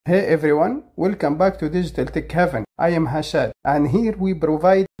Hey everyone, welcome back to Digital Tech Heaven. I am Hashad, and here we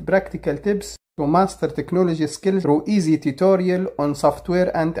provide practical tips to master technology skills through easy tutorial on software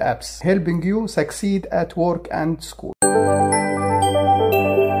and apps, helping you succeed at work and school.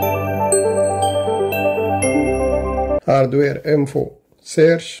 Hardware info,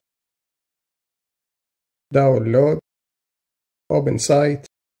 search, download, open site,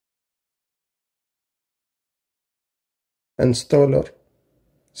 installer,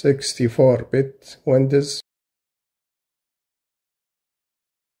 64-bit Windows,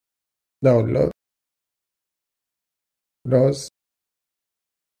 download, close.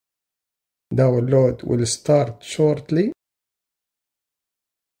 Download will start shortly.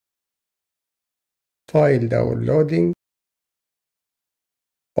 File downloading,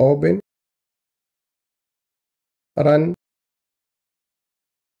 open, run,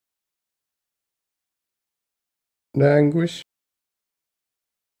 language,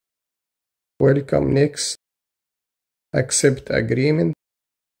 welcome, next, accept agreement,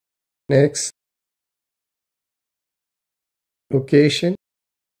 next, location,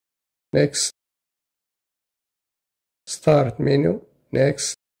 next, start menu,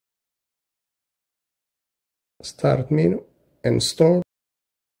 next, start menu, install,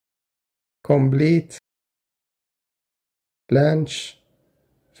 complete, launch,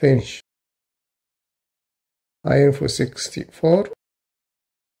 finish. HWiNFO 64,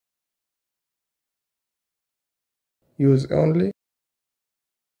 use only,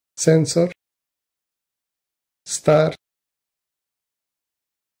 sensor, start,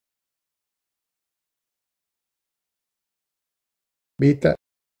 beta,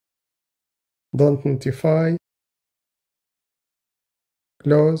 don't notify,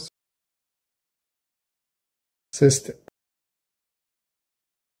 close, system.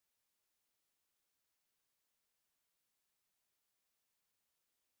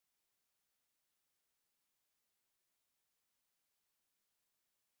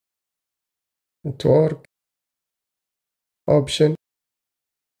 Network, option,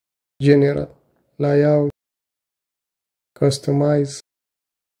 general, layout, customize,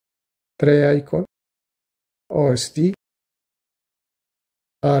 tray icon, OSD,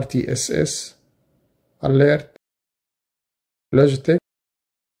 RTSS, alert, Logitech,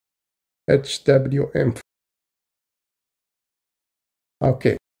 HWiNFO.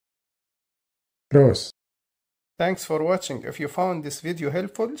 Okay, close. Thanks for watching. If you found this video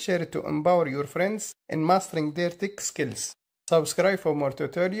helpful, share it to empower your friends in mastering their tech skills. Subscribe for more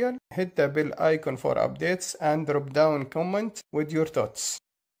tutorial, hit the bell icon for updates, and drop down comment with your thoughts.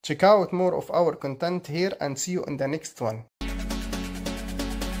 Check out more of our content here and see you in the next one.